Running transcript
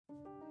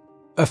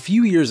A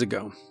few years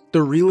ago,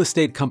 the real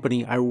estate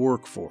company I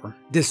work for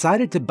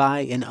decided to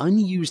buy an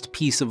unused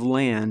piece of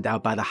land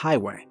out by the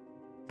highway.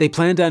 They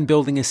planned on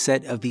building a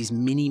set of these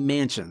mini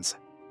mansions.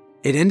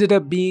 It ended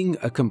up being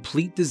a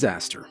complete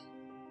disaster.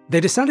 They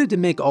decided to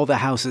make all the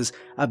houses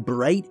a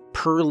bright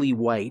pearly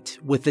white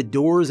with the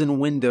doors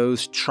and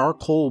windows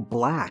charcoal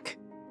black.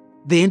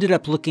 They ended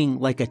up looking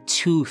like a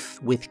tooth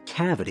with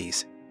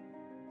cavities.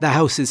 The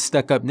houses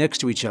stuck up next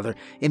to each other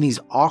in these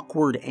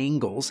awkward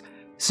angles,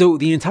 so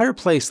the entire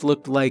place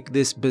looked like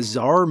this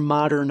bizarre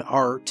modern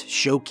art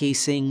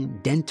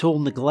showcasing dental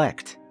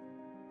neglect.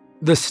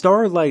 The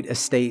Starlight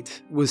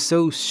estate was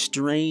so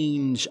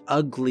strange,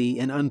 ugly,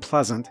 and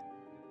unpleasant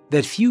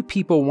that few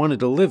people wanted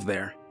to live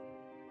there.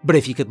 But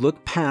if you could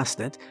look past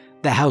it,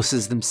 the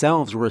houses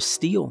themselves were a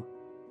steal.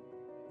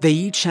 They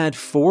each had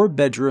 4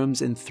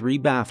 bedrooms and 3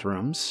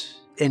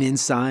 bathrooms, and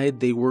inside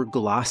they were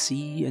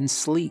glossy and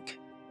sleek.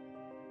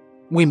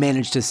 We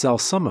managed to sell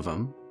some of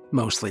them,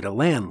 mostly to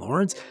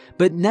landlords,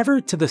 but never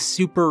to the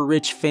super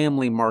rich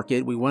family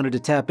market we wanted to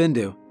tap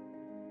into.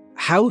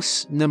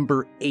 House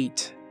number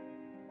 8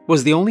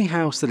 was the only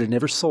house that had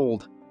never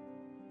sold.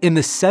 In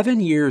the 7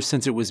 years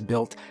since it was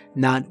built,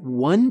 not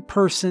one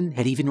person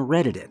had even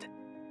rented it.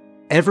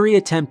 Every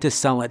attempt to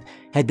sell it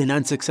had been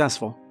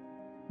unsuccessful.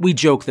 We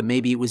joked that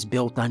maybe it was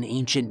built on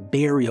ancient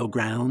burial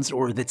grounds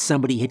or that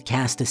somebody had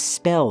cast a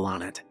spell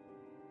on it.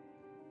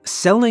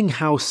 Selling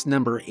house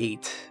number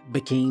 8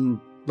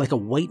 became like a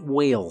white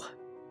whale.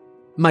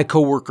 My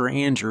coworker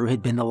Andrew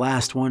had been the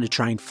last one to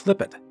try and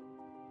flip it.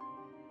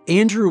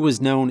 Andrew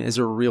was known as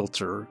a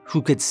realtor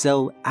who could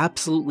sell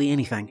absolutely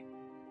anything.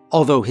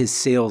 Although his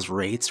sales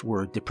rates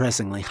were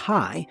depressingly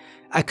high,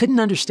 I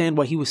couldn't understand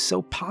why he was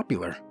so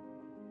popular.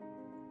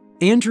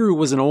 Andrew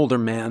was an older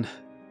man,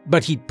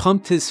 but he'd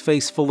pumped his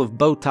face full of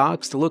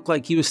Botox to look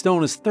like he was still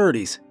in his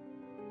 30s.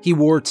 He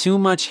wore too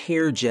much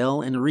hair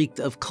gel and reeked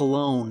of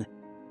cologne.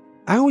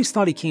 I always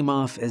thought he came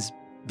off as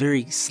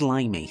very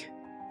slimy.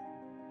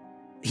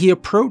 He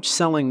approached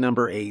selling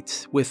number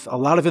 8 with a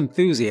lot of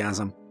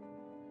enthusiasm.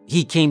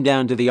 He came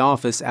down to the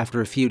office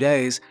after a few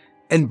days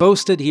and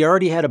boasted he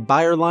already had a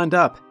buyer lined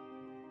up.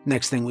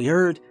 Next thing we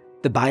heard,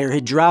 the buyer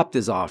had dropped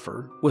his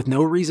offer with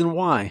no reason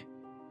why.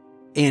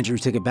 Andrew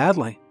took it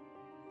badly.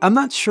 I'm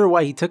not sure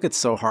why he took it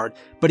so hard,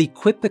 but he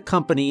quit the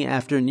company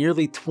after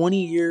nearly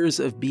 20 years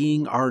of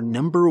being our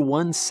number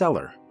 1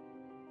 seller.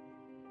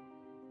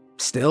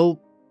 Still,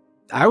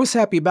 I was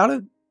happy about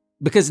it,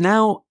 because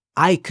now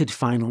I could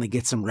finally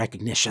get some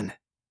recognition.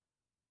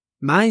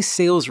 My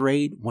sales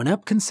rate went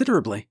up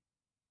considerably,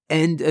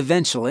 and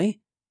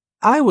eventually,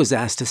 I was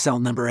asked to sell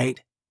number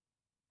 8.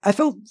 I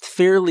felt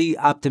fairly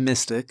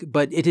optimistic,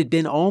 but it had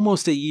been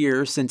almost a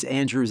year since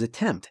Andrew's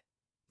attempt,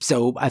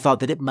 so I thought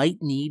that it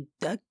might need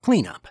a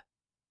cleanup.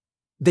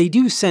 They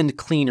do send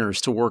cleaners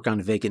to work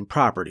on vacant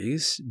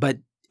properties, but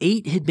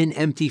 8 had been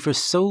empty for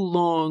so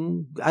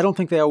long, I don't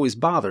think they always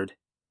bothered.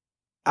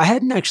 I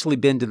hadn't actually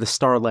been to the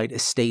Starlight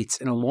Estates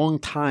in a long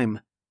time.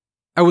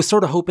 I was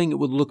sort of hoping it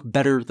would look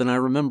better than I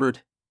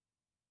remembered.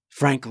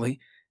 Frankly,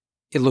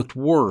 it looked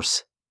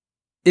worse.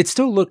 It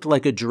still looked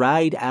like a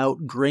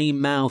dried-out gray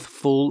mouth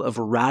full of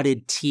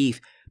rotted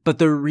teeth, but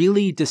the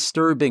really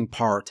disturbing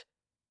part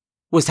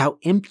was how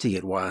empty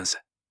it was.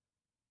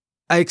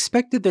 I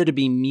expected there to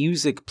be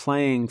music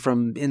playing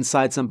from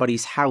inside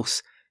somebody's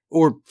house,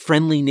 or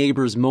friendly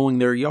neighbors mowing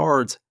their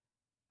yards.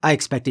 I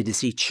expected to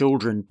see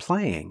children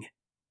playing.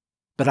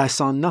 But I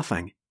saw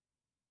nothing.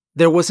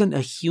 There wasn't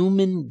a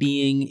human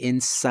being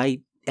in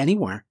sight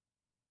anywhere.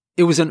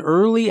 It was an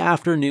early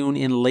afternoon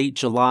in late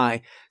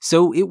July,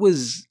 so it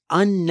was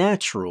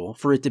unnatural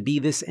for it to be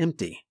this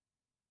empty.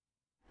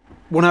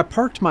 When I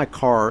parked my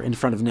car in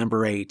front of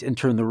number 8 and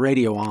turned the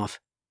radio off,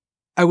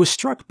 I was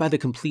struck by the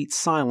complete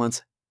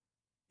silence.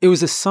 It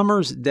was a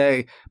summer's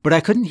day, but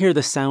I couldn't hear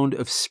the sound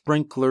of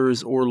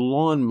sprinklers or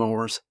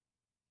lawnmowers.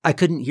 I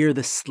couldn't hear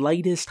the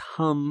slightest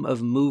hum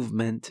of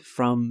movement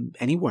from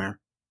anywhere.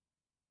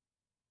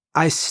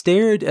 I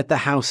stared at the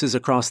houses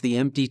across the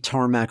empty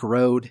tarmac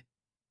road.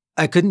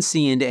 I couldn't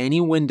see into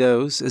any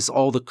windows as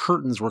all the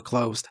curtains were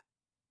closed.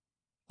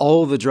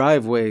 All the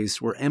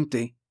driveways were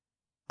empty.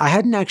 I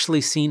hadn't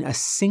actually seen a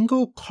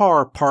single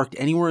car parked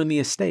anywhere in the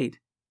estate.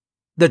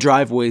 The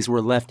driveways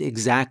were left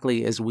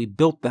exactly as we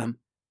built them.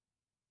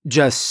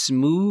 Just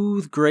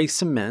smooth gray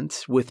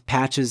cement with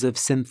patches of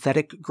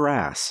synthetic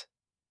grass.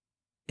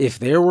 If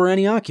there were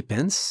any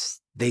occupants,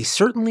 they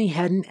certainly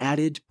hadn't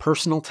added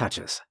personal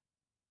touches.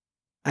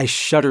 I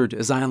shuddered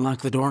as I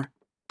unlocked the door.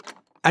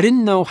 I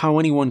didn't know how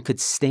anyone could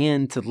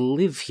stand to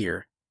live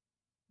here.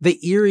 The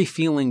eerie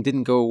feeling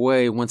didn't go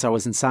away once I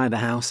was inside the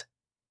house.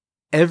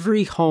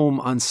 Every home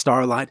on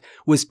Starlight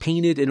was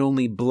painted in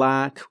only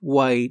black,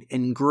 white,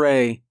 and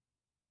gray.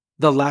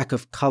 The lack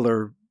of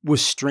color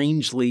was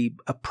strangely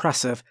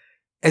oppressive,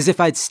 as if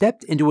I'd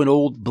stepped into an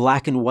old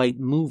black and white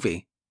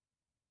movie.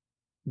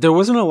 There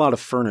wasn't a lot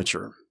of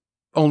furniture,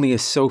 only a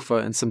sofa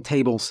and some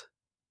tables.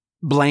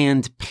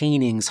 Bland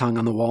paintings hung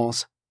on the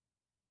walls.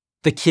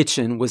 The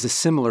kitchen was a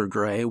similar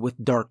gray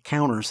with dark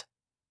counters.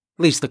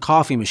 At least the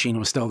coffee machine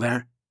was still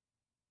there.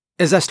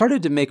 As I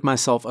started to make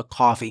myself a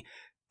coffee,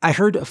 I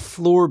heard a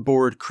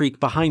floorboard creak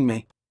behind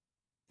me.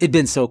 It'd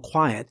been so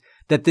quiet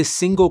that this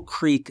single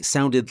creak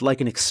sounded like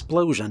an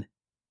explosion.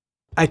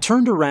 I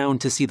turned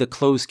around to see the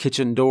closed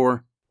kitchen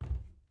door.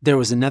 There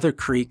was another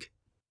creak.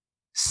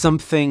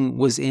 Something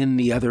was in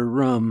the other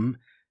room,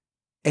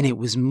 and it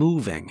was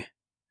moving.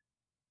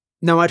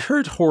 Now, I'd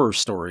heard horror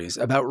stories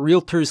about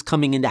realtors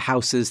coming into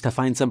houses to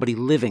find somebody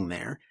living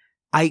there.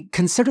 I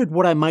considered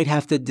what I might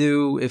have to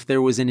do if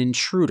there was an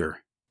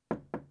intruder.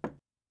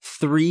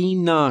 3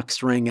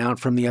 knocks rang out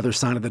from the other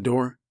side of the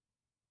door.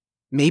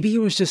 Maybe it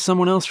was just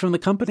someone else from the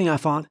company, I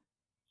thought.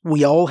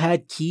 We all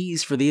had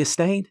keys for the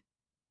estate.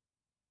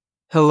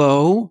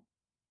 "Hello?"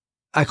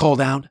 I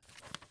called out.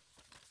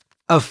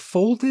 A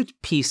folded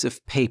piece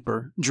of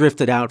paper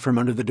drifted out from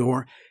under the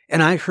door,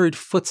 and I heard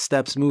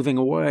footsteps moving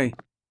away.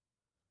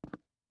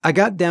 I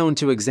got down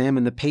to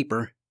examine the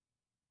paper.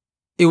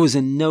 It was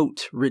a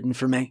note written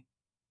for me.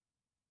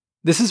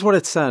 This is what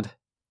it said.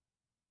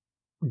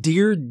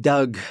 "Dear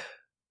Doug,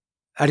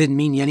 I didn't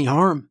mean you any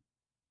harm.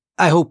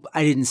 I hope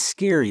I didn't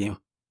scare you.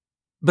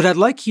 But I'd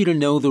like you to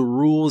know the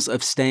rules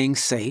of staying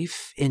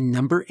safe in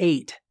number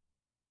 8.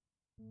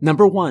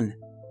 Number 1,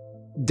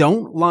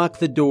 don't lock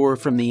the door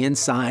from the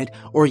inside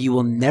or you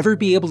will never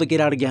be able to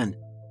get out again.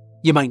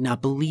 You might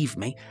not believe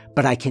me,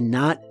 but I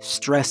cannot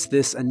stress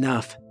this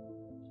enough.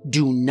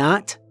 Do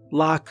not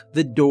lock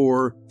the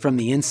door from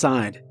the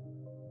inside.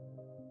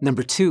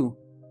 Number 2,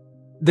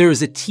 there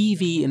is a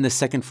TV in the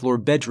second floor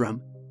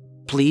bedroom.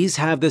 Please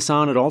have this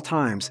on at all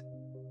times.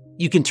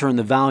 You can turn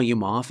the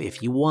volume off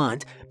if you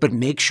want, but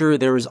make sure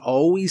there is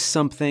always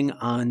something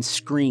on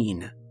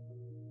screen.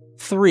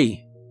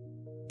 3,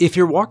 if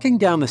you're walking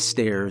down the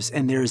stairs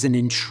and there's an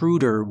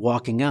intruder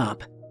walking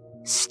up,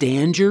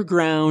 stand your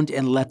ground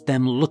and let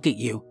them look at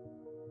you.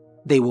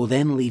 They will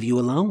then leave you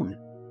alone.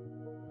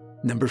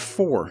 Number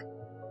 4,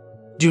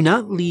 do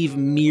not leave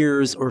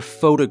mirrors or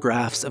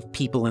photographs of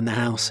people in the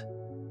house.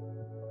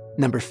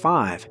 Number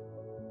 5,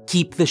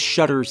 keep the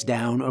shutters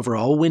down over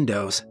all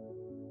windows.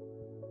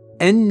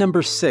 And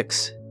number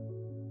 6,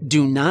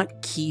 do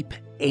not keep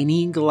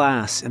any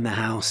glass in the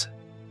house.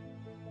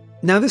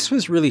 Now this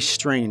was really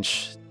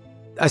strange.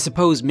 I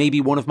suppose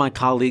maybe one of my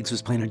colleagues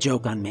was playing a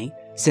joke on me,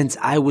 since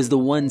I was the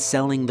one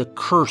selling the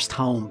cursed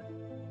home.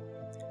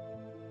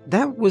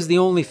 That was the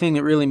only thing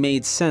that really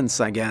made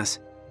sense, I guess.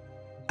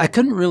 I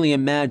couldn't really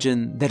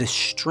imagine that a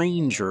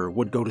stranger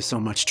would go to so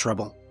much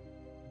trouble.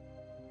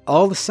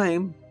 All the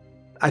same,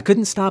 I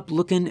couldn't stop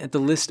looking at the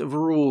list of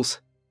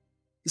rules.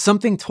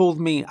 Something told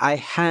me I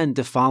had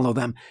to follow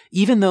them,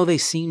 even though they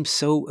seemed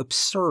so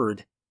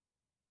absurd.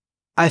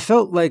 I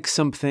felt like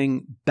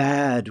something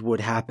bad would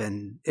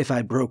happen if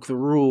I broke the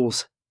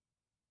rules.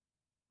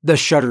 The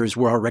shutters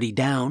were already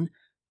down.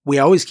 We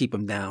always keep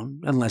them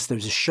down, unless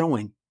there's a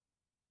showing.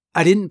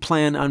 I didn't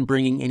plan on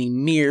bringing any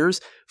mirrors,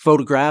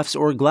 photographs,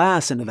 or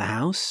glass into the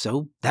house,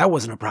 so that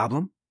wasn't a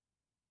problem.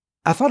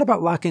 I thought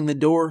about locking the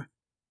door.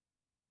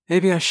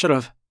 Maybe I should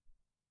have.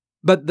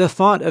 But the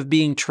thought of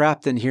being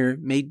trapped in here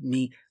made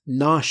me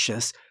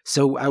nauseous,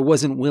 so I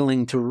wasn't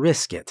willing to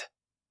risk it.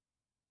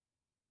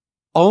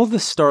 All the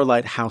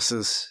Starlight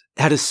houses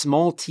had a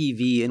small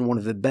TV in one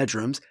of the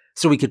bedrooms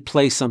so we could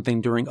play something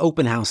during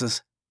open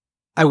houses.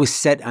 I was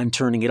set on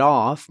turning it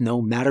off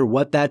no matter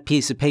what that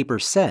piece of paper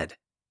said.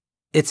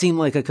 It seemed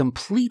like a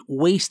complete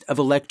waste of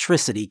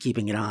electricity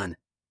keeping it on.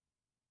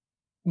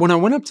 When I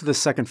went up to the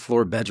second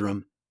floor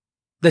bedroom,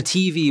 the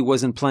TV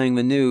wasn't playing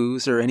the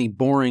news or any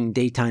boring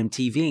daytime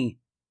TV.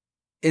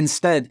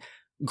 Instead,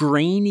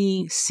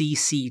 grainy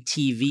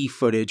CCTV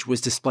footage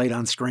was displayed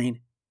on screen.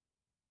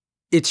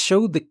 It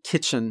showed the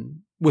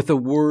kitchen with the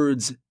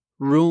words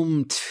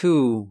 "Room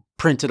 2"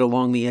 printed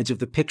along the edge of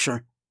the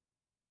picture.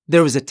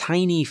 There was a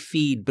tiny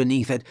feed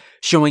beneath it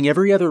showing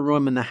every other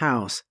room in the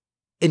house,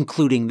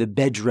 including the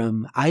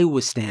bedroom I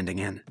was standing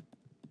in.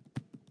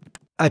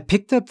 I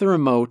picked up the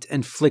remote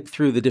and flicked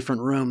through the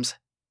different rooms.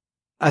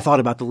 I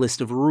thought about the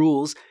list of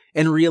rules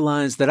and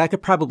realized that I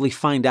could probably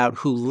find out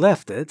who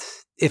left it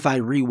if I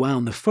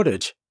rewound the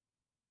footage.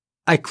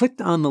 I clicked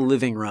on the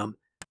living room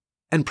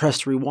and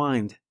pressed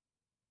rewind.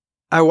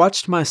 I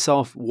watched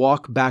myself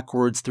walk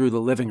backwards through the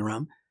living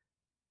room,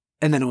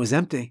 and then it was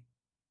empty.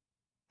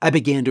 I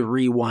began to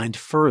rewind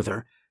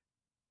further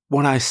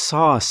when I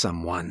saw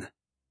someone.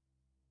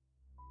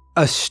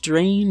 A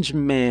strange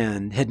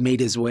man had made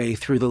his way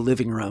through the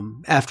living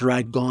room after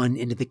I'd gone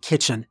into the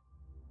kitchen.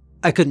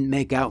 I couldn't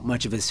make out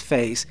much of his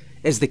face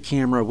as the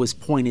camera was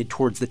pointed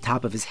towards the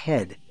top of his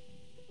head.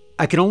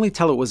 I could only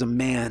tell it was a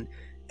man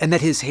and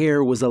that his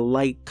hair was a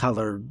light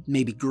color,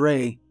 maybe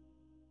gray.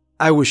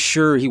 I was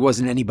sure he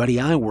wasn't anybody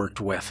I worked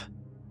with.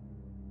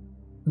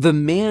 The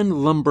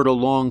man lumbered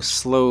along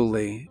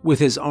slowly, with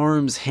his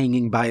arms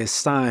hanging by his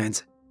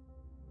sides.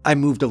 I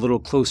moved a little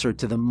closer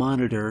to the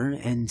monitor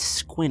and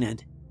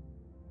squinted.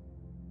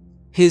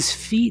 His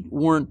feet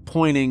weren't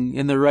pointing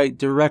in the right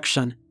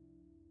direction.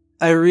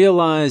 I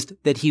realized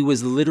that he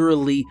was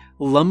literally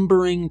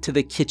lumbering to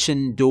the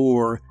kitchen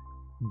door,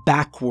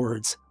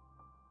 backwards.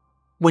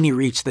 When he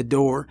reached the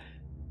door,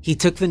 he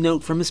took the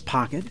note from his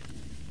pocket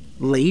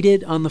laid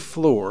it on the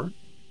floor,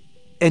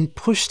 and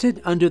pushed it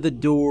under the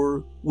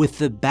door with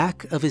the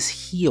back of his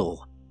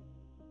heel.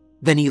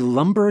 Then he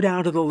lumbered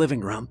out of the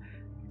living room,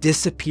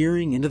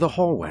 disappearing into the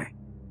hallway.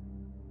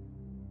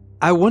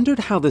 I wondered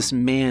how this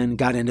man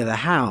got into the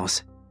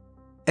house,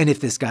 and if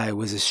this guy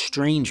was a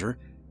stranger,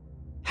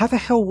 how the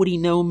hell would he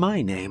know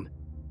my name?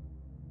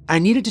 I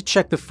needed to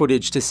check the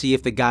footage to see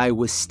if the guy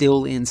was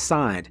still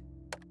inside.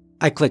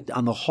 I clicked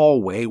on the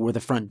hallway where the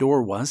front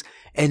door was,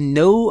 and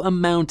no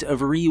amount of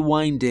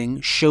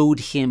rewinding showed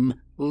him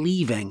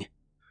leaving.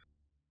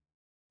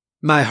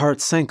 My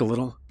heart sank a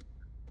little,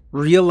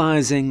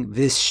 realizing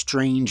this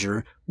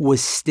stranger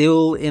was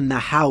still in the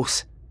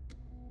house.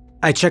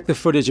 I checked the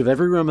footage of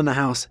every room in the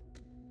house,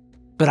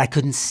 but I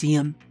couldn't see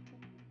him.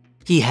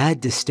 He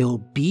had to still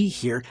be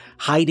here,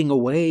 hiding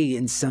away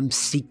in some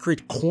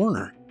secret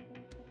corner.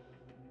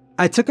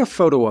 I took a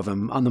photo of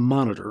him on the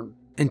monitor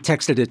and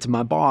texted it to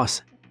my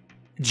boss.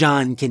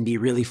 John can be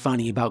really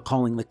funny about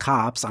calling the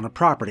cops on a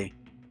property.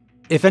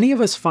 If any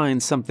of us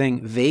find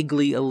something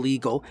vaguely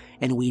illegal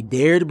and we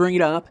dare to bring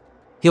it up,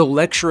 he'll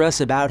lecture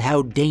us about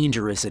how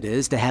dangerous it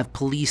is to have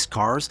police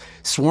cars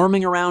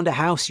swarming around a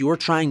house you're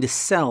trying to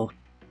sell.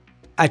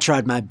 I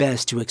tried my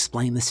best to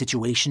explain the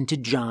situation to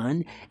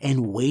John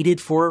and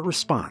waited for a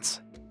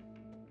response.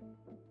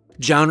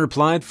 John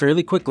replied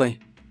fairly quickly.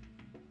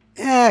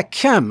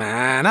 Come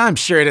on, I'm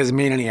sure it doesn't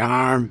mean any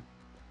harm,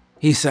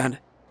 he said.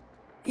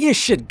 You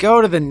should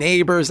go to the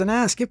neighbors and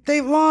ask if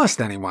they've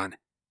lost anyone.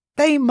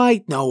 They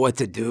might know what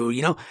to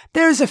do,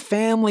 There's a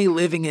family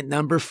living at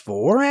number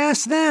 4,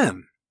 ask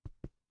them.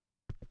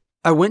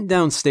 I went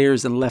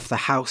downstairs and left the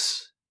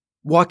house,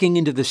 walking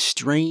into the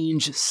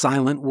strange,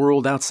 silent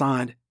world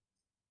outside.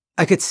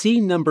 I could see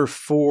number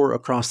 4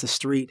 across the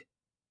street.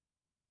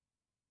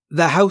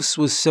 The house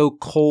was so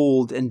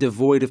cold and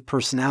devoid of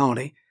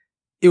personality,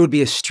 it would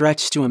be a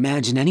stretch to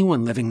imagine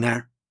anyone living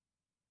there.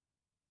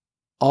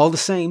 All the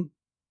same,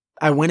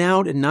 I went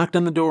out and knocked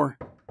on the door,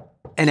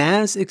 and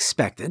as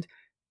expected,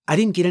 I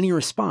didn't get any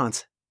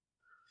response.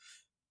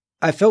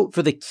 I felt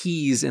for the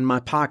keys in my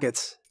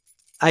pockets.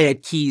 I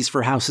had keys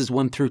for houses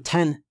 1 through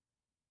 10.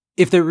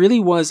 If there really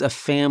was a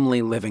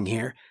family living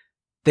here,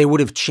 they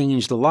would have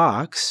changed the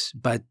locks,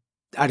 but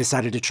I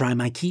decided to try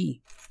my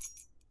key.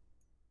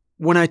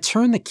 When I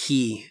turned the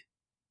key,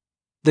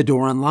 the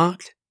door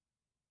unlocked.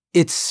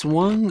 It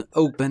swung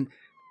open,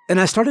 and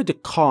I started to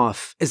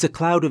cough as a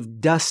cloud of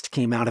dust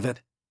came out of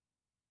it.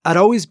 I'd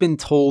always been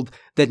told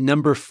that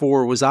number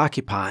 4 was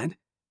occupied,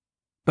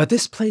 but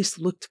this place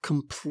looked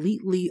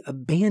completely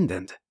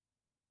abandoned.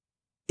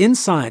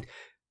 Inside,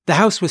 the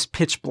house was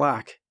pitch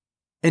black,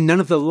 and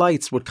none of the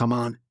lights would come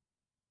on.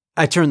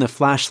 I turned the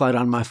flashlight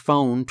on my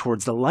phone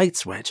towards the light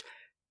switch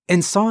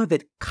and saw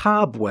that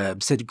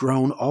cobwebs had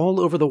grown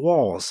all over the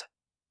walls.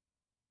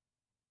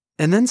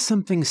 And then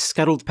something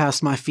scuttled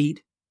past my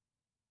feet.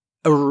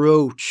 A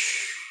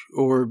roach,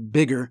 or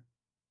bigger.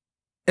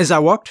 As I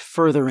walked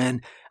further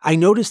in, I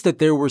noticed that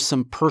there were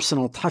some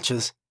personal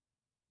touches.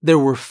 There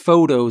were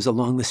photos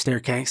along the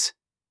staircase.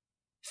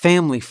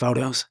 Family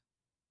photos.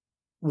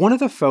 One of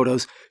the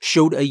photos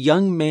showed a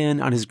young man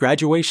on his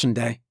graduation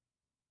day.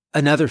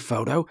 Another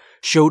photo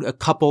showed a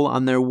couple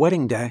on their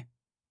wedding day.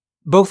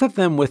 Both of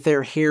them with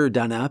their hair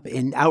done up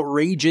in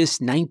outrageous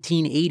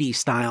 1980s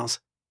styles.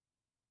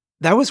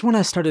 That was when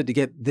I started to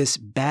get this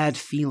bad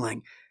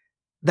feeling.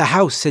 The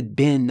house had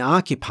been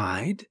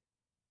occupied,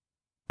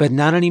 but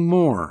not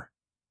anymore.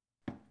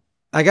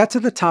 I got to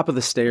the top of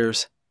the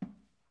stairs,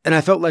 and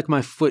I felt like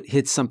my foot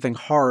hit something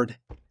hard.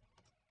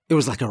 It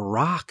was like a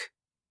rock.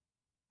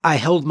 I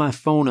held my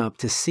phone up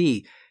to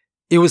see.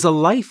 It was a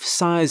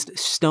life-sized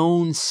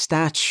stone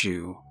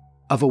statue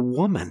of a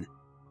woman.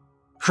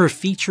 Her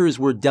features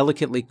were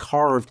delicately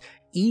carved.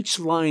 Each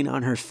line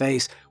on her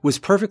face was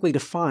perfectly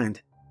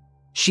defined.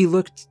 She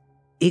looked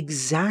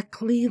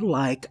exactly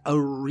like a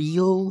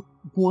real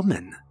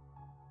woman.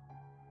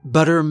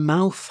 But her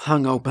mouth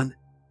hung open,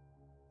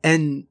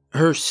 and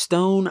her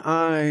stone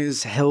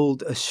eyes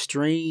held a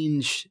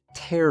strange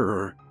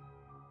terror.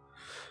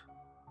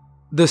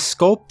 The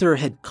sculptor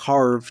had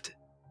carved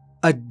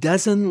a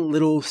dozen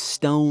little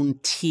stone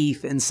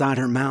teeth inside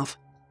her mouth,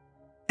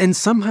 and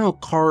somehow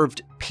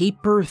carved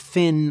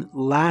paper-thin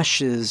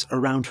lashes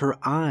around her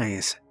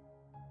eyes.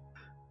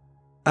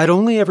 I'd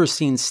only ever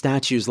seen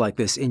statues like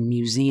this in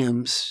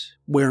museums,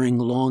 wearing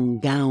long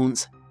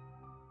gowns,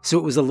 so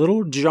it was a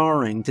little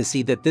jarring to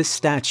see that this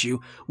statue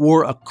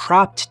wore a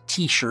cropped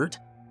t-shirt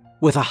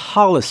with a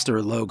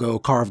Hollister logo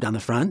carved on the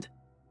front,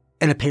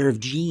 and a pair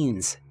of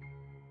jeans.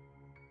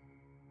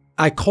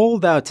 I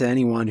called out to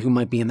anyone who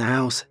might be in the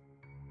house.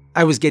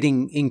 I was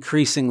getting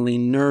increasingly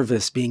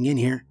nervous being in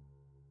here.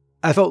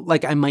 I felt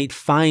like I might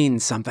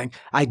find something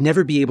I'd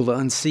never be able to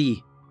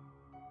unsee.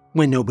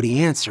 When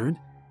nobody answered,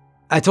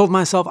 I told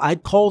myself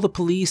I'd call the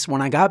police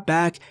when I got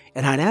back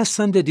and I'd ask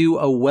them to do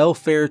a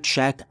welfare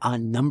check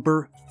on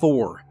number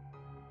 4.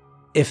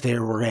 If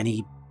there were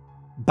any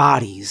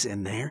bodies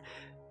in there,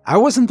 I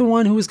wasn't the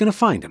one who was going to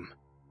find them.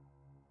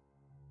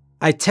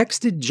 I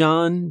texted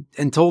John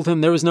and told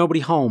him there was nobody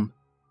home.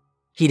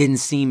 He didn't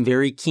seem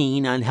very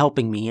keen on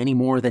helping me any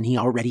more than he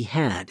already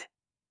had.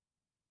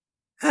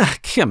 Ah,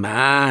 come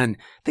on.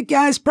 The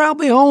guy's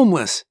probably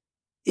homeless.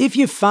 If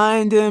you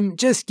find him,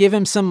 just give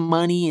him some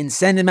money and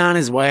send him on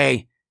his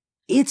way.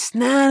 It's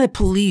not a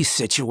police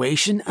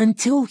situation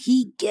until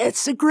he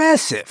gets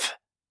aggressive.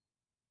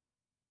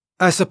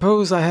 I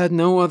suppose I had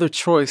no other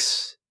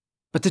choice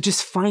but to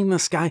just find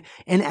this guy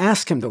and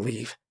ask him to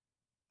leave.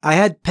 I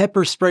had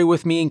pepper spray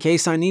with me in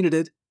case I needed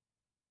it.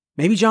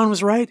 Maybe John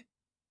was right.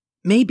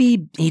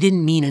 Maybe he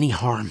didn't mean any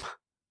harm.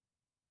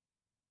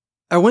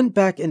 I went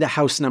back into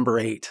house number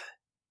 8,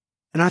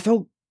 and I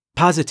felt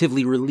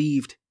positively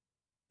relieved.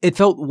 It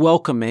felt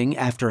welcoming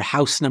after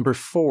house number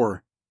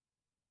 4.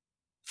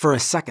 For a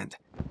second,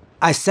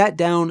 I sat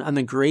down on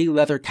the gray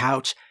leather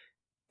couch,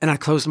 and I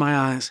closed my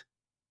eyes.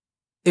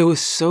 It was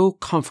so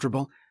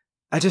comfortable,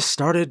 I just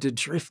started to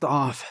drift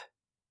off.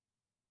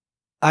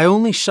 I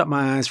only shut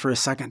my eyes for a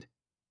second,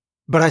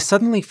 but I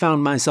suddenly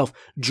found myself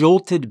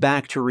jolted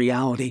back to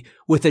reality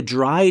with a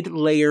dried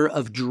layer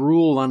of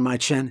drool on my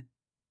chin.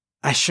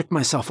 I shook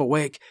myself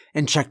awake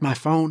and checked my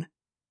phone.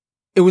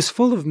 It was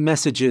full of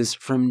messages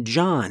from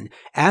John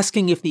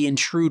asking if the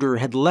intruder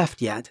had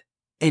left yet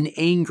and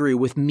angry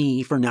with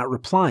me for not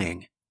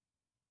replying.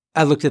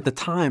 I looked at the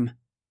time.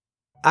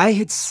 I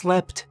had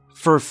slept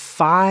for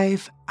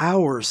 5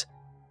 hours,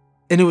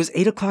 and it was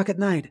 8 o'clock at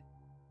night.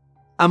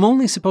 I'm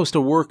only supposed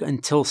to work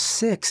until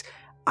 6.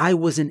 I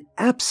was an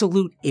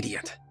absolute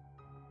idiot.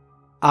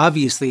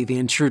 Obviously, the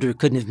intruder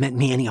couldn't have meant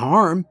me any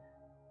harm.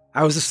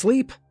 I was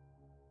asleep,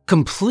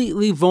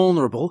 completely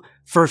vulnerable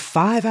for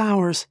 5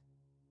 hours,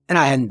 and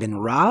I hadn't been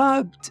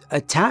robbed,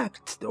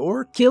 attacked,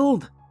 or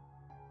killed.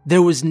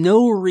 There was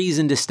no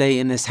reason to stay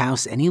in this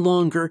house any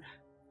longer.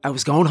 I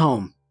was going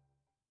home.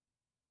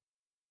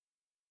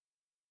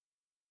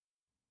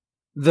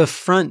 The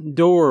front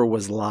door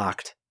was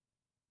locked.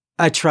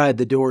 I tried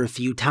the door a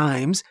few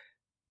times,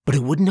 but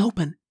it wouldn't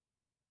open.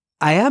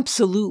 I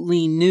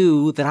absolutely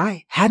knew that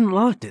I hadn't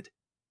locked it.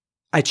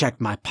 I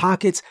checked my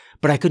pockets,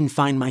 but I couldn't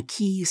find my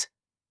keys.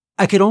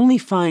 I could only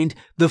find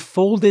the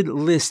folded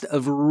list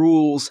of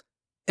rules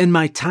and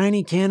my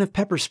tiny can of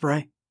pepper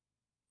spray.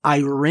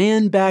 I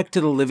ran back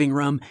to the living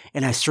room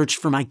and I searched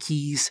for my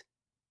keys.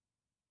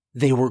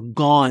 They were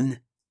gone.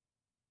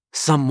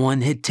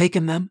 Someone had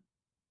taken them,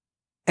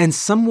 and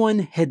someone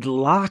had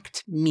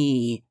locked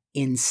me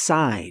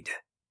inside.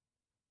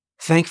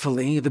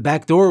 Thankfully, the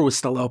back door was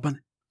still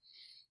open.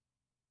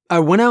 I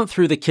went out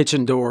through the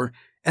kitchen door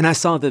and I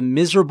saw the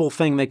miserable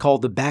thing they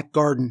called the back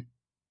garden.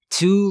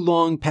 2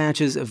 long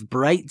patches of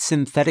bright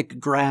synthetic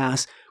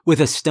grass with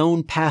a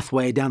stone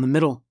pathway down the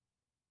middle.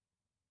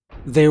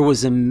 There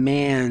was a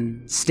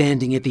man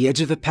standing at the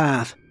edge of the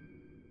path,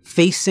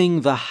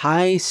 facing the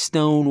high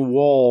stone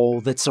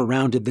wall that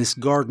surrounded this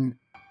garden.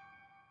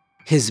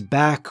 His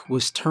back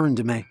was turned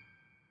to me.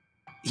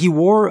 He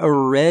wore a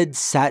red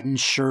satin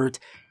shirt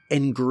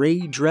and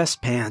gray dress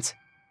pants.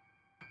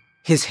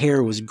 His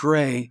hair was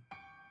gray,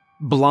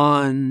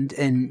 blonde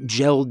and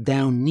gelled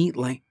down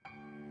neatly,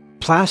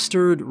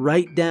 plastered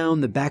right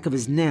down the back of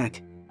his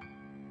neck.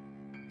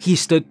 He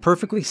stood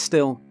perfectly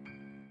still,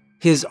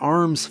 his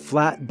arms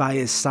flat by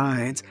his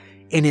sides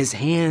and his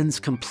hands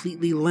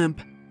completely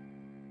limp.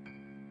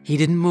 He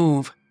didn't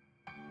move.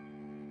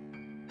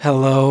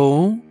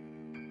 "Hello?"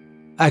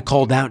 I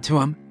called out to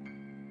him,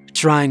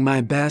 trying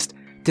my best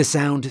to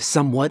sound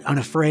somewhat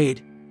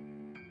unafraid.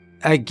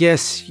 "I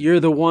guess you're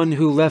the one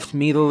who left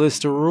me the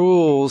list of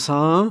rules,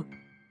 huh?"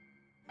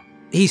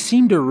 He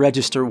seemed to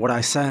register what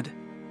I said.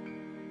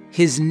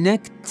 His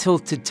neck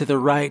tilted to the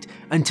right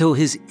until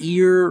his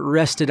ear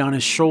rested on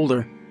his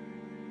shoulder.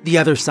 The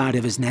other side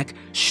of his neck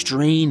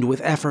strained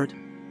with effort.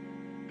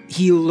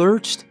 He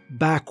lurched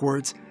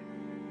backwards,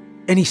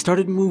 and he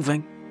started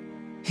moving,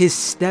 his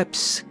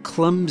steps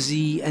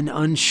clumsy and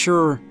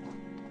unsure.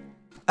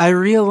 I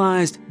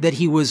realized that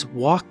he was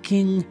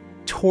walking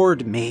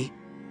toward me,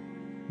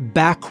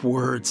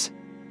 backwards.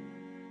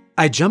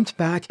 I jumped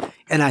back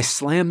and I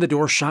slammed the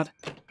door shut.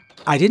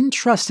 I didn't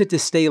trust it to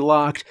stay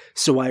locked,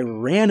 so I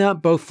ran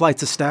up both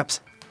flights of steps.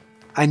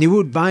 I knew it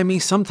would buy me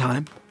some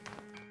time.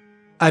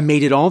 I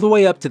made it all the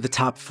way up to the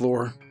top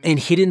floor and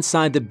hid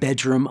inside the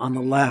bedroom on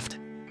the left.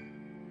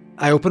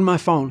 I opened my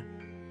phone.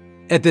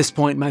 At this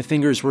point, my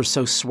fingers were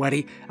so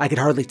sweaty I could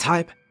hardly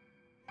type.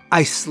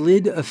 I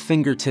slid a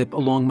fingertip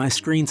along my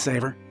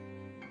screensaver.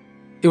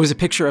 It was a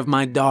picture of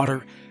my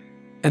daughter,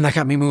 and that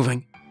got me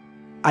moving.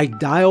 I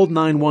dialed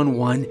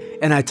 911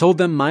 and I told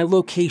them my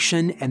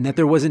location and that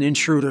there was an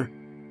intruder,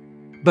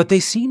 but they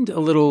seemed a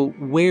little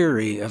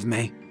wary of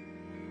me.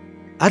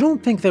 I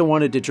don't think they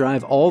wanted to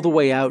drive all the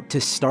way out to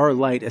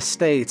Starlight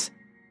Estates.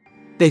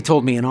 They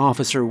told me an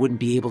officer wouldn't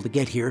be able to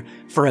get here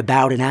for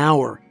about an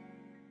hour.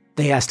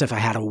 They asked if I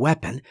had a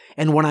weapon,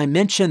 and when I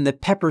mentioned the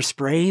pepper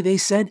spray, they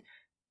said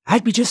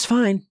I'd be just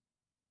fine.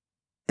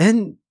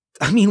 And,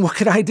 what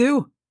could I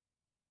do?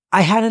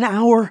 I had an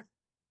hour.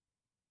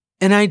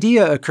 An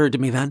idea occurred to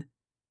me then,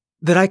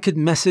 that I could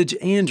message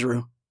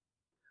Andrew.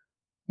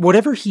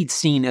 Whatever he'd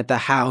seen at the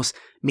house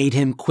made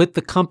him quit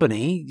the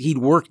company he'd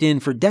worked in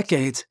for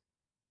decades.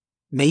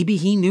 Maybe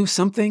he knew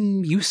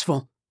something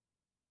useful.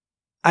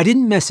 I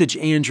didn't message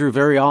Andrew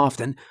very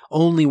often,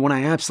 only when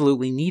I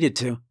absolutely needed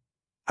to.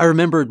 I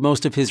remembered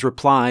most of his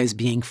replies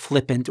being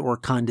flippant or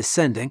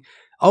condescending,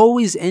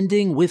 always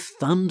ending with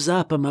thumbs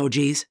up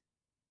emojis.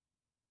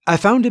 I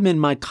found him in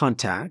my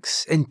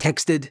contacts and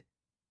texted,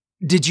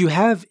 "Did you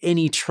have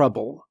any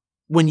trouble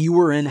when you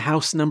were in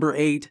house number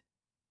 8?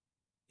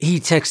 He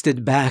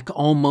texted back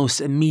almost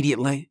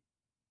immediately,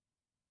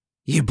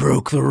 "You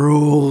broke the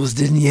rules,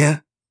 didn't you?"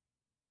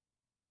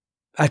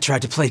 I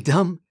tried to play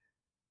dumb.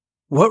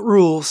 "What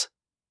rules?"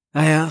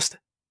 I asked.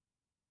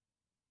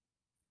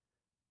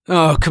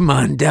 "Oh, come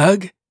on,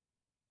 Doug.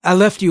 I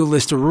left you a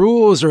list of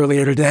rules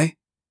earlier today.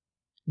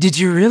 Did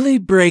you really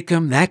break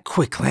them that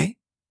quickly?"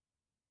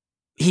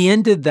 He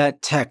ended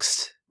that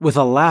text with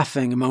a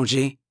laughing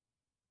emoji.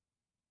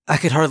 I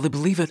could hardly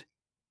believe it.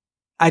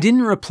 I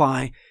didn't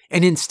reply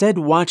and instead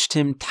watched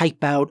him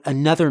type out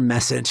another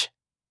message.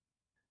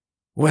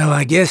 "Well,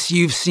 I guess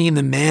you've seen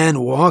the man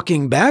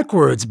walking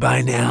backwards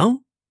by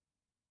now.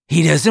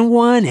 He doesn't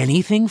want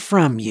anything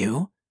from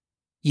you.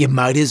 You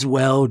might as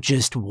well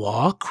just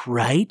walk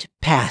right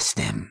past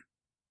him."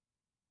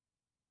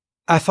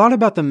 I thought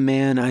about the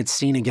man I'd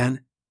seen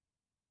again.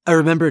 I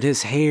remembered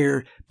his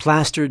hair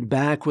plastered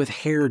back with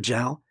hair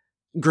gel,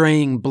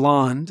 graying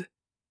blonde,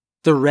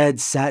 the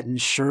red satin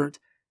shirt.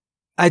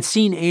 I'd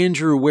seen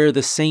Andrew wear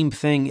the same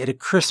thing at a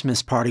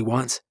Christmas party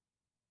once.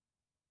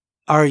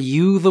 "Are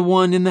you the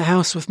one in the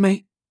house with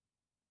me?"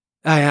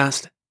 I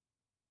asked.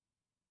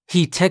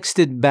 He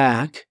texted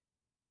back,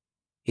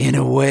 "In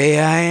a way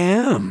I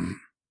am."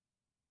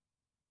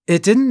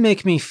 It didn't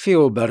make me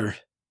feel better.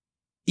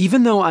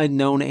 Even though I'd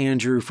known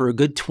Andrew for a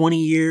good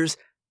 20 years,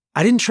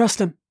 I didn't trust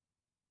him.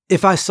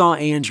 If I saw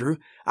Andrew,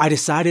 I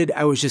decided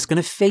I was just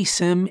going to face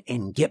him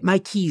and get my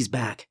keys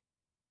back.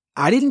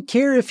 I didn't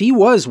care if he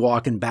was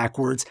walking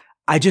backwards,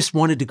 I just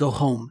wanted to go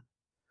home.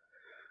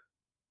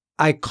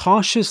 I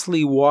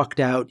cautiously walked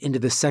out into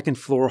the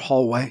second-floor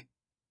hallway,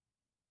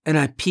 and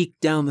I peeked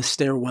down the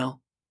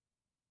stairwell.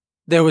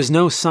 There was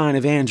no sign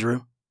of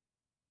Andrew.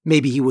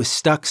 Maybe he was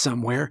stuck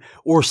somewhere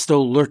or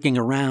still lurking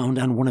around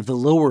on one of the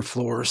lower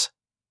floors.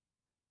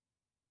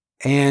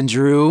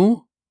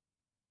 "Andrew?"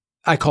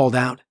 I called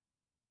out.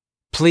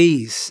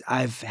 "Please,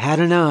 I've had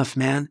enough,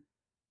 man.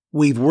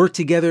 We've worked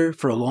together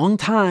for a long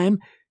time.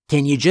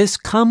 Can you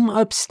just come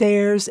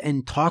upstairs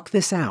and talk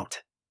this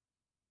out?"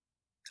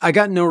 I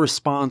got no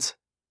response,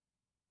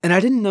 and I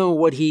didn't know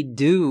what he'd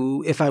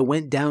do if I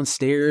went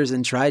downstairs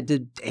and tried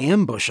to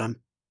ambush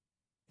him.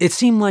 It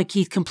seemed like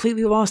he'd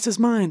completely lost his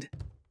mind.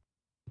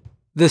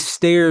 The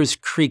stairs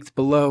creaked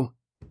below.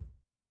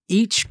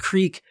 Each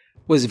creak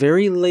was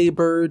very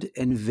labored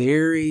and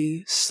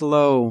very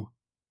slow.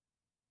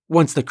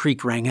 Once the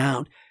creak rang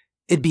out,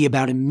 it'd be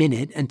about a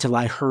minute until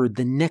I heard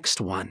the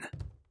next one.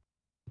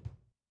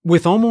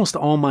 With almost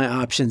all my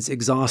options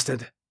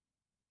exhausted,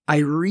 I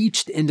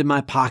reached into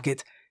my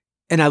pocket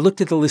and I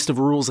looked at the list of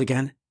rules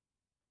again.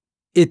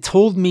 It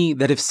told me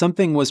that if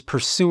something was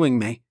pursuing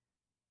me,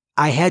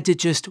 I had to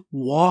just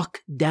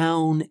walk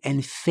down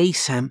and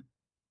face him.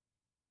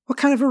 What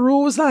kind of a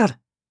rule was that?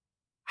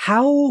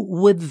 How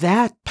would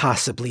that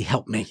possibly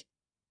help me?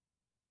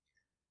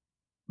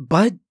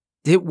 But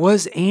it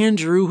was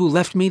Andrew who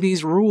left me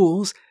these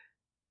rules,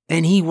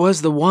 and he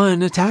was the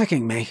one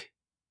attacking me.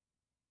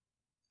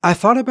 I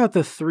thought about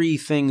the 3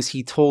 things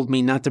he told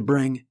me not to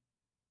bring: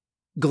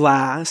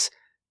 glass,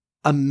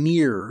 a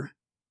mirror,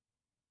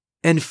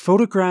 and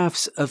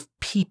photographs of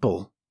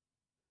people.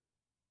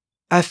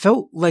 I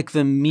felt like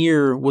the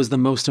mirror was the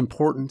most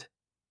important.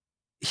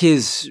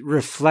 His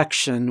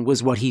reflection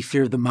was what he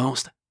feared the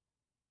most.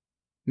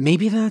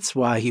 Maybe that's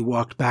why he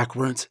walked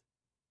backwards.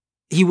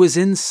 He was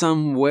in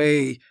some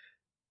way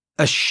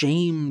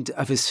ashamed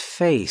of his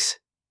face.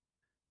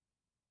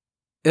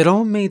 It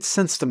all made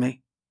sense to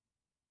me.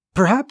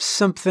 Perhaps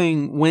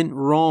something went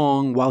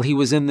wrong while he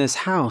was in this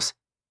house.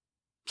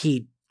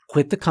 He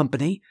quit the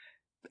company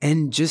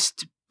and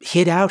just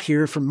hid out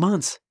here for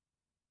months.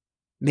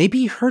 Maybe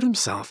he hurt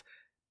himself.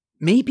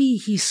 Maybe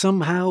he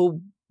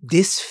somehow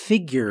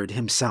disfigured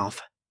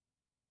himself.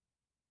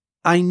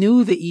 I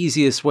knew the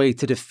easiest way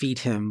to defeat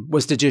him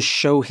was to just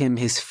show him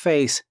his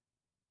face.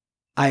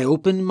 I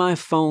opened my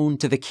phone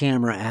to the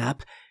camera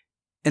app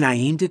and I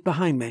aimed it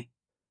behind me.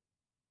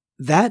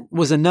 That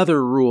was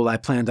another rule I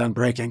planned on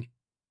breaking.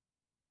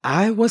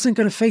 I wasn't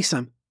going to face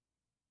him.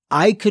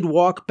 I could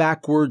walk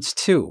backwards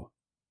too.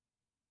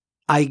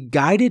 I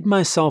guided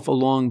myself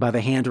along by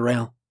the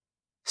handrail,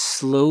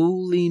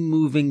 slowly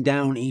moving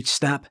down each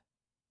step.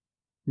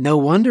 No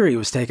wonder he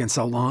was taking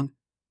so long.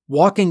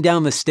 Walking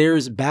down the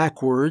stairs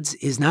backwards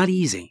is not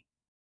easy.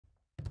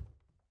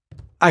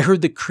 I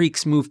heard the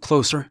creaks move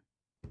closer,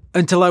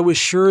 until I was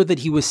sure that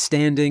he was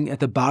standing at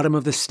the bottom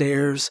of the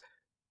stairs,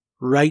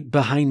 right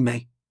behind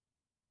me.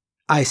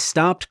 I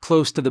stopped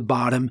close to the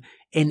bottom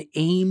and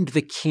aimed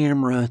the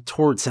camera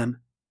towards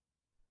him.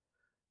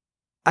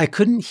 I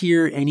couldn't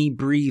hear any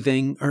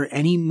breathing or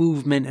any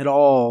movement at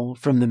all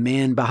from the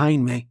man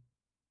behind me.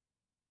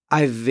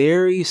 I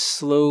very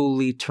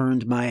slowly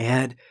turned my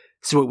head,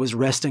 so it was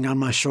resting on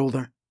my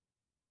shoulder.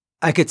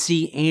 I could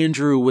see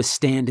Andrew was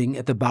standing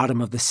at the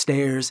bottom of the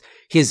stairs,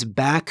 his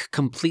back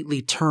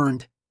completely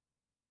turned.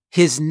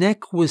 His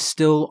neck was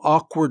still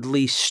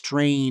awkwardly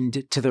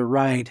strained to the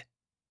right.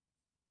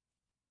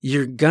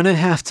 "You're gonna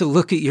have to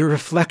look at your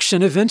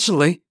reflection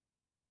eventually,"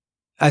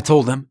 I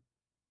told him.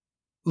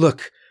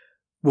 "Look,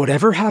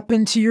 whatever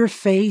happened to your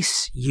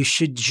face, you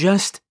should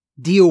just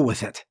deal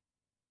with it."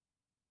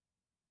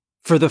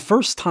 For the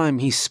first time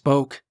he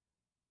spoke,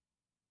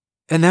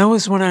 and that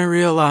was when I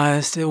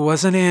realized it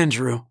wasn't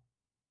Andrew.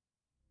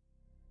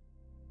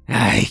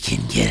 "I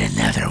can get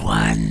another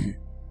one,"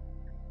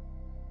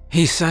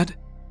 he said,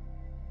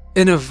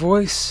 in a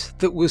voice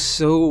that was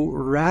so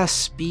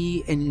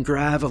raspy and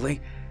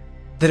gravelly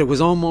that it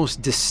was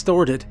almost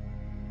distorted.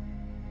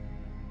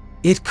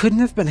 It couldn't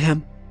have been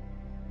him.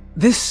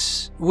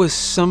 This was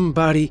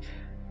something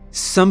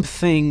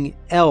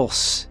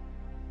else.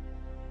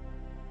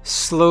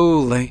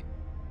 Slowly,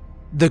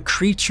 the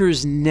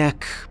creature's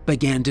neck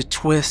began to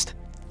twist,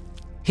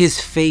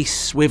 his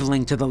face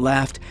swiveling to the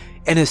left,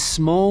 and a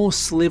small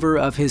sliver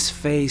of his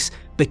face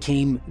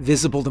became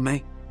visible to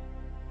me.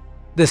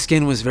 The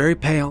skin was very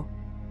pale.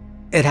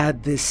 It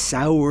had this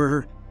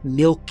sour,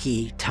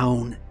 milky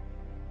tone.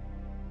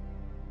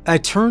 I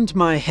turned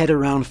my head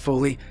around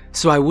fully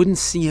so I wouldn't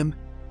see him,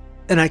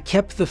 and I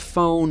kept the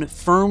phone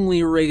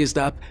firmly raised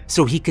up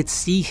so he could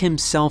see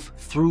himself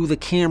through the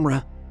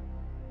camera.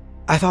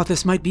 I thought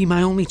this might be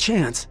my only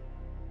chance.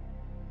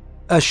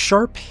 A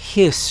sharp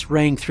hiss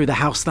rang through the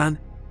house then,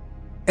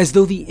 as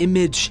though the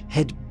image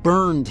had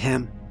burned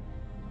him.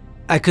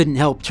 I couldn't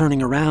help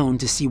turning around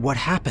to see what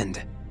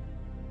happened.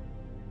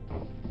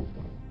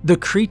 The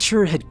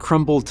creature had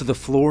crumbled to the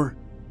floor.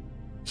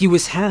 He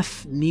was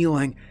half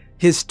kneeling,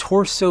 his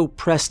torso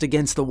pressed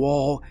against the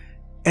wall,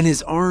 and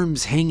his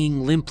arms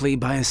hanging limply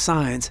by his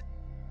sides.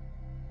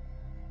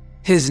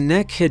 His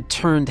neck had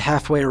turned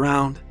halfway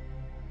around,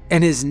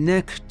 and his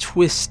neck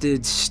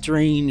twisted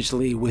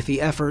strangely with the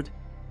effort.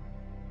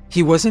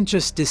 He wasn't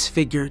just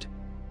disfigured.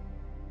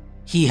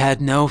 He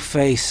had no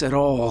face at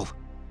all.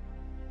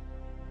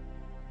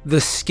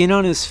 The skin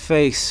on his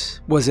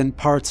face was in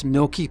parts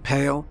milky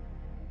pale,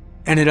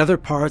 and in other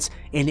parts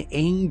an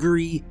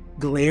angry,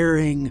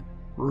 glaring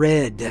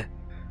red.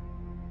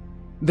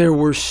 There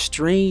were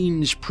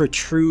strange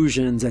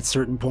protrusions at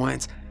certain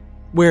points,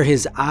 where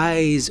his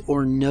eyes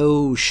or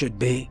nose should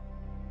be,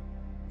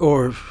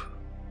 or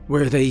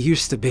where they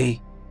used to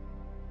be.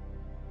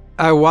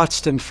 I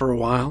watched him for a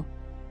while,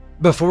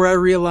 before I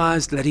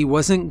realized that he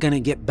wasn't gonna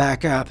get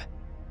back up.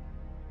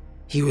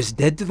 He was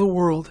dead to the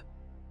world.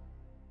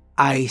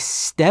 I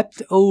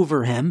stepped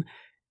over him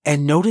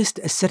and noticed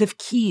a set of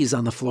keys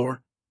on the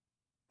floor.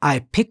 I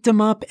picked them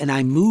up and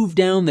I moved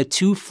down the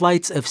 2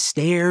 flights of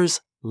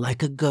stairs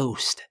like a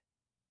ghost.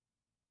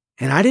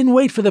 And I didn't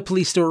wait for the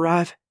police to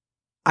arrive.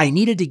 I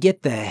needed to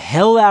get the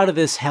hell out of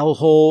this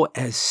hellhole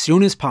as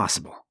soon as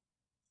possible.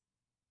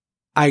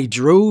 I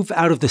drove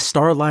out of the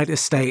Starlight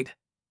Estate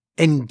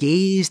and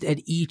gazed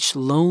at each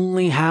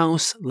lonely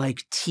house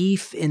like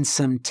teeth in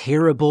some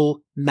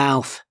terrible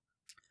mouth.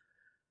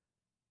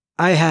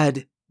 I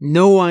had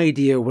no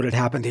idea what had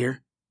happened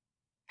here,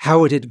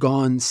 how it had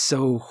gone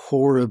so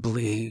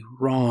horribly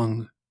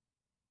wrong.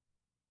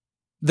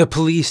 The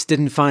police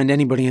didn't find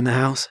anybody in the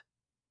house.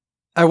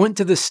 I went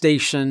to the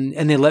station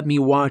and they let me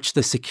watch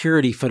the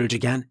security footage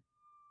again.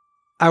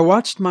 I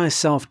watched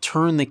myself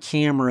turn the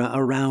camera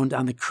around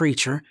on the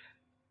creature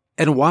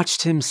and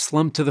watched him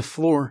slump to the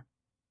floor.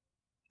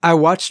 I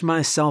watched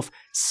myself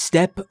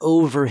step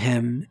over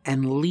him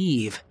and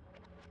leave.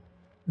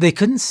 They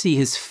couldn't see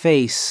his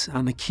face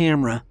on the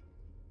camera.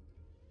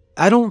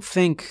 I don't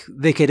think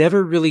they could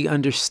ever really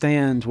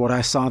understand what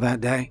I saw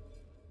that day.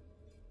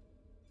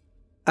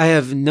 I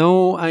have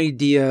no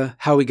idea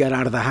how he got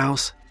out of the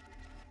house.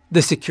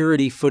 The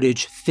security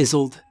footage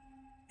fizzled,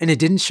 and it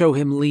didn't show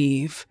him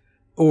leave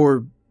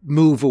or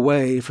move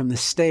away from the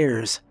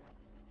stairs.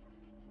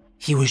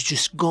 He was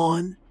just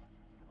gone,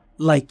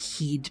 like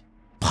he'd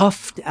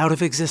puffed out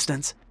of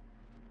existence.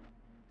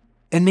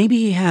 And maybe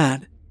he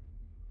had.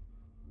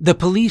 The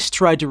police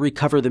tried to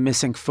recover the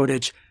missing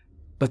footage,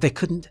 but they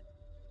couldn't.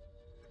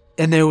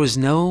 And there was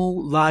no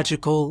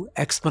logical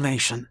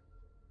explanation.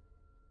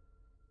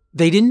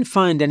 They didn't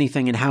find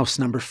anything in house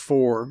number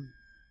 4,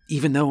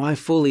 even though I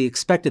fully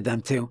expected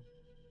them to.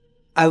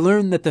 I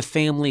learned that the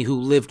family who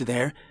lived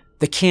there,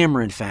 the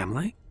Cameron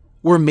family,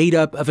 were made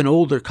up of an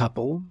older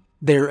couple,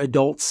 their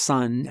adult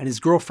son and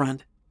his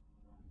girlfriend.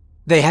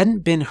 They hadn't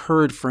been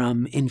heard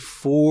from in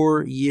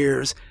 4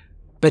 years,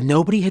 but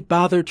nobody had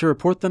bothered to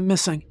report them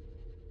missing.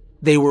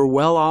 They were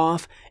well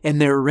off, and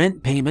their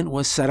rent payment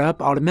was set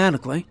up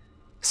automatically,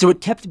 so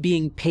it kept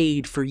being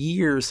paid for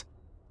years,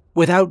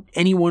 without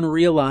anyone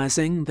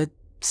realizing that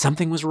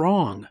something was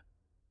wrong.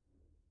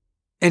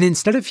 And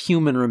instead of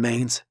human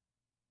remains,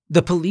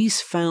 the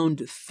police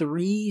found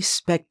 3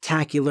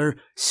 spectacular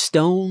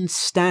stone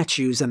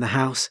statues in the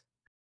house.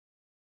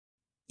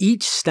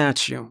 Each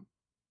statue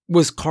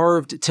was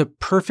carved to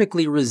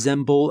perfectly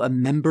resemble a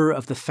member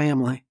of the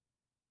family.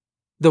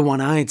 The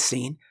one I'd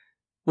seen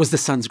was the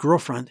son's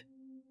girlfriend.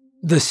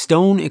 The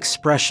stone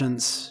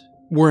expressions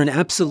were an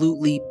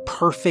absolutely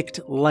perfect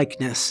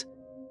likeness,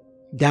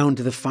 down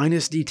to the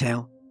finest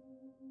detail.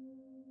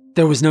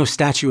 There was no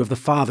statue of the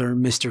father,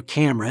 Mr.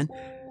 Cameron,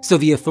 so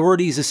the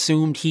authorities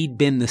assumed he'd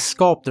been the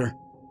sculptor.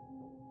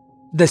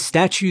 The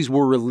statues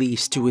were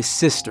released to his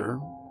sister,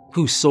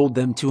 who sold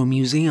them to a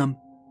museum.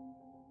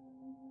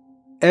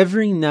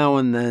 Every now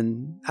and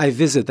then, I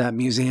visit that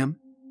museum.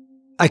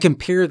 I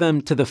compare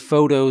them to the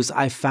photos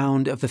I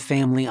found of the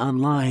family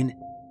online.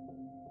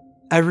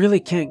 I really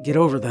can't get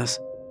over this.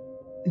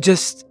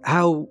 Just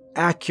how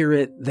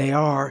accurate they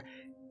are.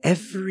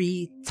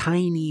 Every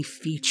tiny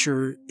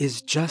feature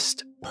is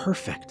just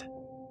perfect.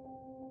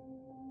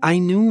 I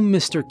knew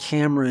Mr.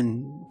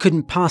 Cameron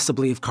couldn't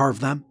possibly have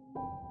carved them.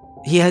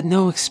 He had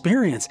no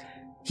experience.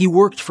 He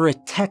worked for a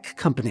tech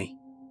company.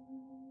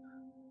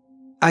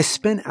 I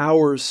spent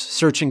hours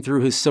searching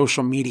through his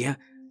social media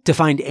to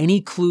find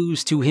any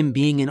clues to him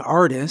being an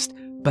artist,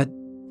 but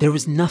there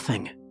was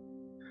nothing.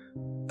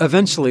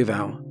 Eventually,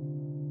 though,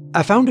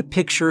 I found a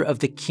picture of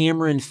the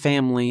Cameron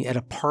family at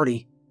a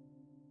party.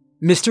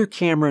 Mr.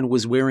 Cameron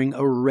was wearing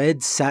a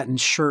red satin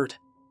shirt.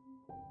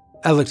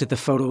 I looked at the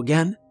photo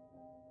again.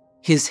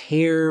 His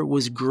hair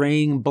was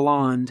graying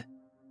blonde,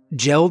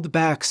 gelled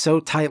back so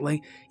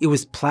tightly it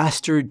was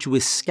plastered to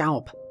his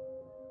scalp.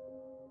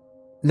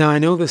 Now, I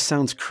know this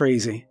sounds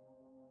crazy,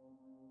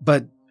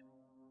 but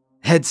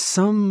had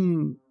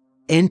some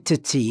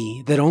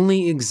entity that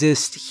only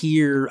exists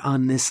here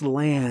on this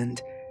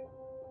land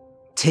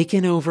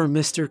taken over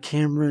Mr.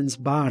 Cameron's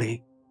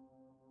body,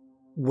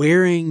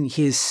 wearing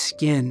his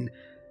skin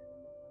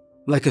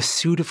like a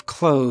suit of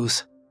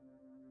clothes?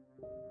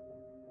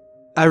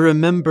 I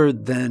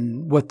remembered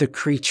then what the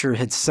creature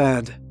had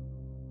said.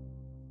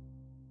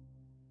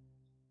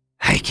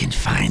 I can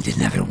find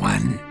another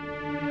one.